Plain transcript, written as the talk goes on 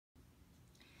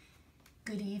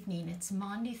Good evening. It's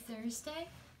Maundy Thursday.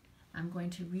 I'm going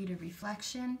to read a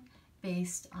reflection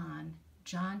based on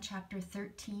John chapter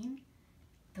 13,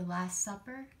 the Last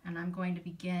Supper, and I'm going to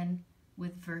begin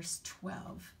with verse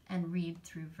 12 and read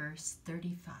through verse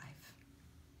 35.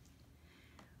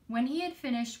 When he had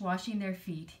finished washing their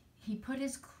feet, he put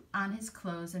on his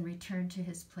clothes and returned to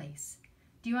his place.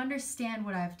 "Do you understand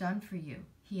what I have done for you?"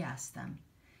 he asked them.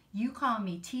 "You call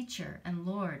me teacher and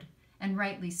Lord, and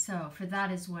rightly so, for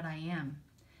that is what I am.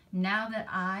 Now that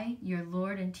I, your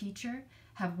Lord and teacher,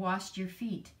 have washed your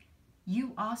feet,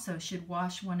 you also should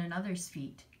wash one another's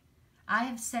feet. I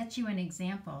have set you an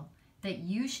example that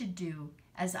you should do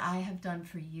as I have done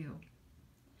for you.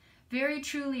 Very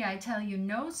truly I tell you,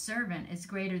 no servant is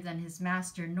greater than his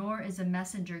master, nor is a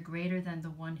messenger greater than the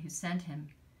one who sent him.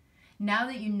 Now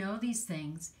that you know these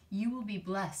things, you will be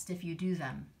blessed if you do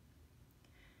them.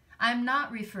 I am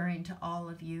not referring to all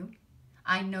of you.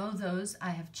 I know those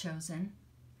I have chosen,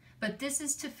 but this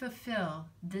is to fulfill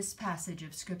this passage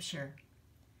of Scripture.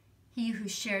 He who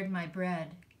shared my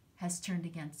bread has turned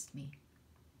against me.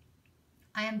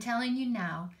 I am telling you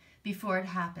now before it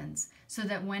happens, so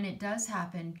that when it does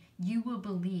happen, you will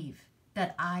believe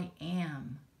that I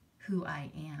am who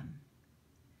I am.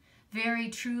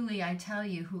 Very truly I tell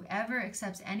you, whoever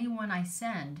accepts anyone I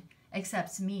send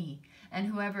accepts me, and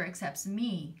whoever accepts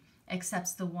me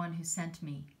accepts the one who sent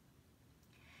me."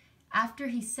 After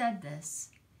he said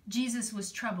this, Jesus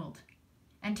was troubled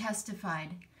and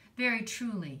testified, "Very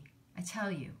truly, I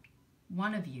tell you,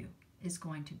 one of you is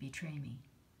going to betray me."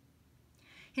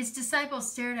 His disciples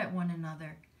stared at one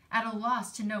another, at a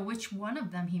loss to know which one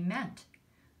of them he meant.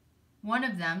 One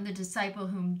of them, the disciple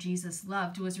whom Jesus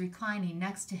loved, was reclining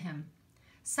next to him.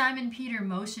 Simon Peter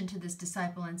motioned to this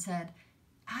disciple and said,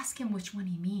 "Ask him which one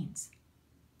he means."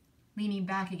 Leaning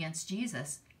back against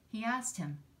Jesus, he asked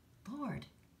him, "Lord,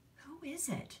 who is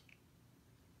it?"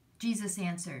 Jesus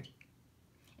answered,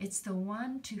 "It's the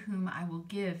one to whom I will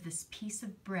give this piece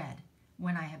of bread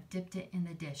when I have dipped it in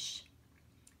the dish."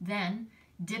 Then,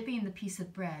 dipping the piece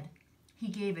of bread, he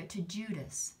gave it to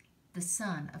Judas, the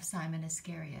son of Simon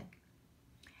Iscariot.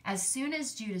 As soon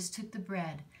as Judas took the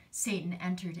bread, Satan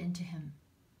entered into him.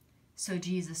 So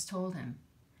Jesus told him,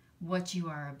 "What you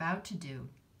are about to do,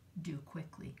 do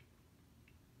quickly."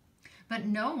 But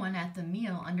no one at the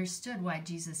meal understood why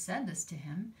Jesus said this to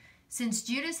him. Since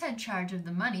Judas had charge of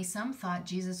the money, some thought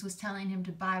Jesus was telling him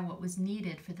to buy what was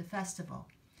needed for the festival,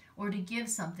 or to give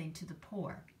something to the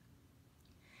poor.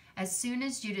 As soon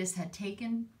as Judas had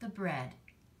taken the bread,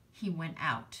 he went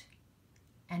out,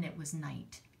 and it was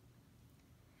night.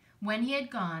 When he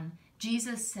had gone,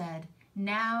 Jesus said,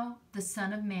 "Now the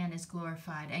Son of Man is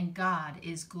glorified, and God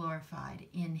is glorified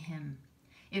in him.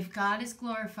 If God is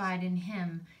glorified in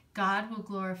him, God will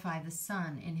glorify the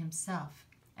Son in himself,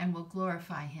 and will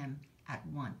glorify him at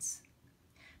once.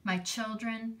 My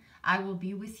children, I will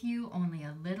be with you only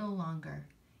a little longer.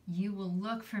 You will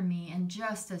look for me, and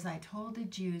just as I told the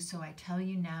Jews, so I tell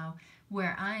you now,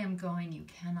 where I am going, you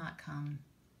cannot come.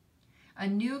 A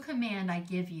new command I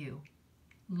give you,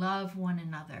 love one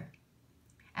another.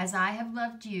 As I have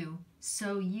loved you,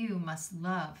 so you must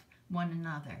love one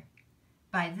another.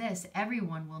 By this,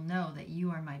 everyone will know that you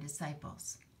are my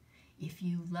disciples, if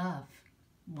you love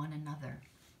one another.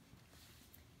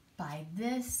 By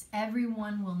this,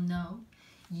 everyone will know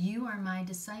you are my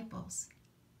disciples,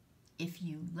 if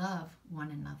you love one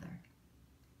another.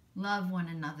 Love one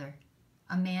another,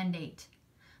 a mandate.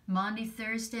 Maundy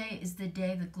Thursday is the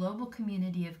day the global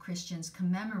community of Christians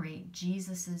commemorate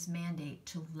Jesus' mandate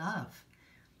to love,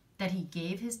 that he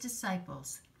gave his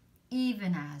disciples,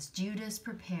 even as Judas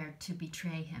prepared to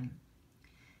betray him.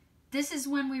 This is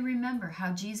when we remember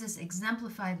how Jesus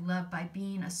exemplified love by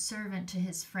being a servant to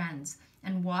his friends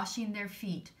and washing their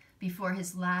feet before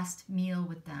his last meal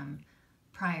with them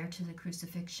prior to the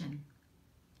crucifixion.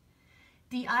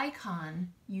 The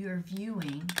icon you're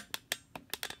viewing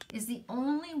is the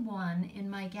only one in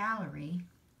my gallery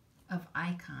of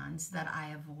icons that I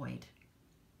avoid.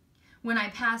 When I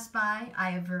pass by,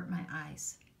 I avert my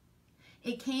eyes.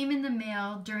 It came in the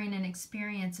mail during an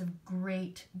experience of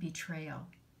great betrayal.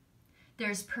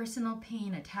 There's personal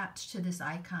pain attached to this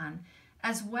icon,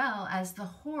 as well as the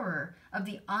horror of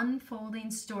the unfolding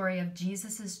story of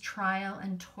Jesus' trial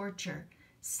and torture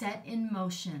set in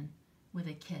motion with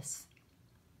a kiss.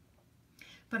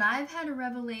 But I've had a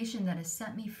revelation that has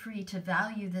set me free to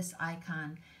value this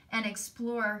icon and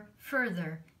explore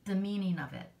further the meaning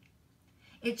of it.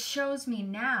 It shows me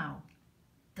now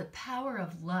the power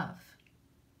of love.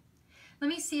 Let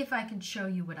me see if I can show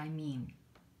you what I mean.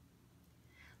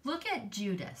 Look at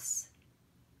Judas.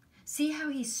 See how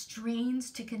he strains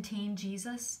to contain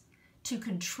Jesus, to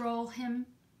control him,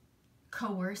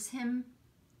 coerce him.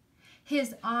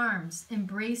 His arms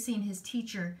embracing his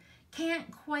teacher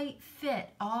can't quite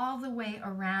fit all the way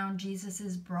around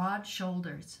Jesus' broad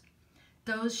shoulders,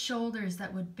 those shoulders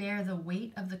that would bear the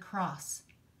weight of the cross,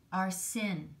 our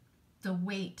sin, the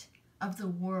weight of the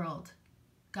world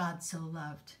God so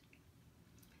loved.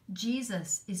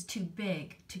 Jesus is too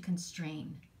big to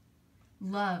constrain.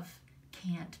 Love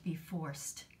can't be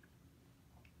forced.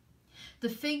 The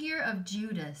figure of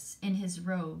Judas in his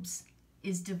robes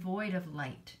is devoid of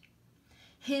light.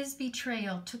 His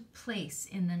betrayal took place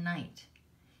in the night.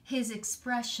 His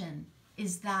expression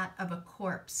is that of a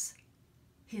corpse,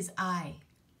 his eye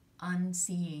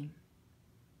unseeing.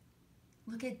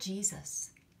 Look at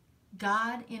Jesus,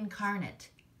 God incarnate,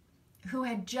 who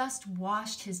had just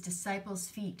washed his disciples'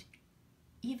 feet,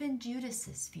 even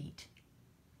Judas's feet,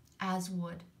 as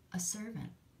would a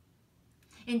servant.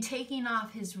 In taking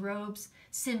off his robes,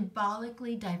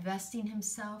 symbolically divesting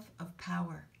himself of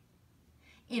power.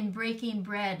 In breaking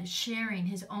bread, sharing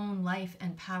his own life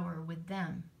and power with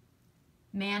them.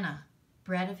 Manna,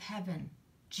 bread of heaven,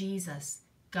 Jesus,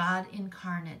 God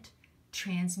incarnate,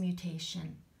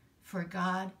 transmutation. For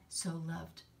God so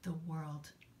loved the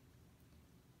world.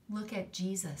 Look at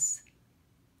Jesus.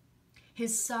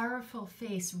 His sorrowful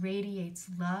face radiates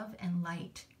love and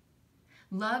light.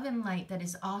 Love and light that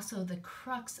is also the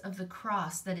crux of the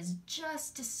cross that is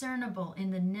just discernible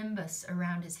in the nimbus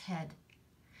around his head.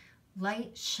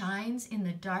 Light shines in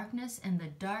the darkness, and the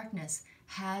darkness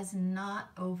has not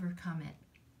overcome it.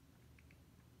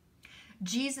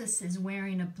 Jesus is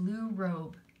wearing a blue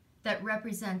robe that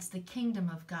represents the kingdom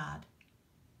of God,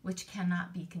 which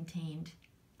cannot be contained,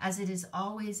 as it is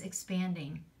always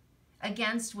expanding,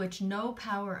 against which no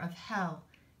power of hell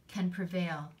can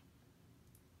prevail.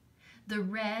 The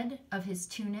red of his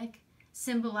tunic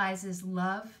symbolizes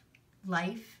love,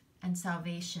 life, and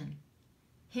salvation.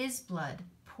 His blood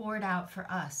poured out for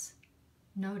us.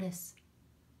 Notice,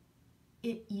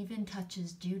 it even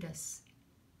touches Judas.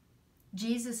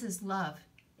 Jesus' love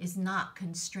is not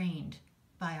constrained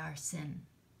by our sin.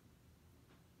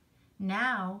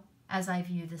 Now, as I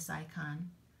view this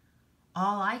icon,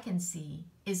 all I can see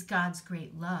is God's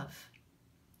great love,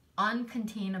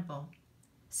 uncontainable,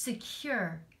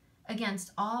 secure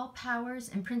against all powers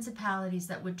and principalities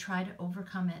that would try to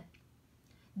overcome it.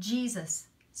 Jesus,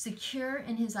 secure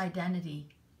in his identity.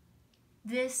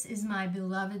 This is my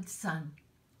beloved Son.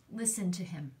 Listen to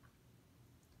him.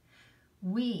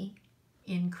 We,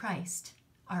 in Christ,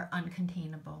 are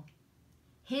uncontainable.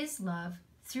 His love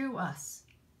through us,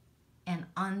 an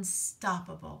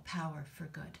unstoppable power for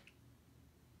good.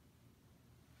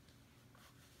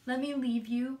 Let me leave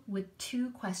you with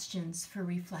 2 questions for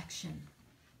reflection.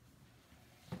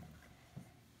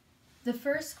 The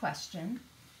first question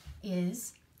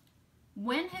is,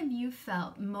 when have you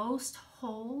felt most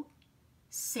whole,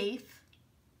 safe,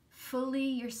 fully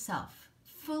yourself,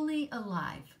 fully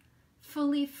alive,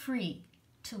 fully free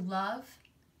to love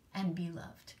and be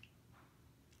loved?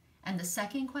 And the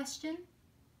second question,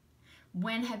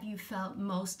 when have you felt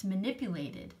most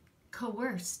manipulated,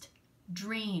 coerced,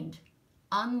 drained,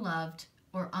 unloved,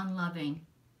 or unloving,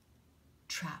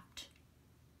 trapped?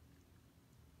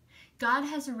 God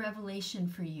has a revelation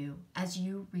for you as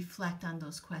you reflect on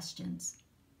those questions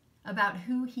about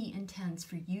who he intends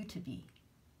for you to be.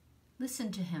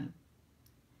 Listen to him.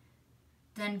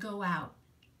 Then go out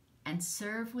and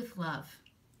serve with love,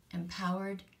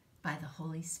 empowered by the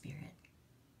Holy Spirit.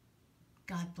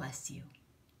 God bless you.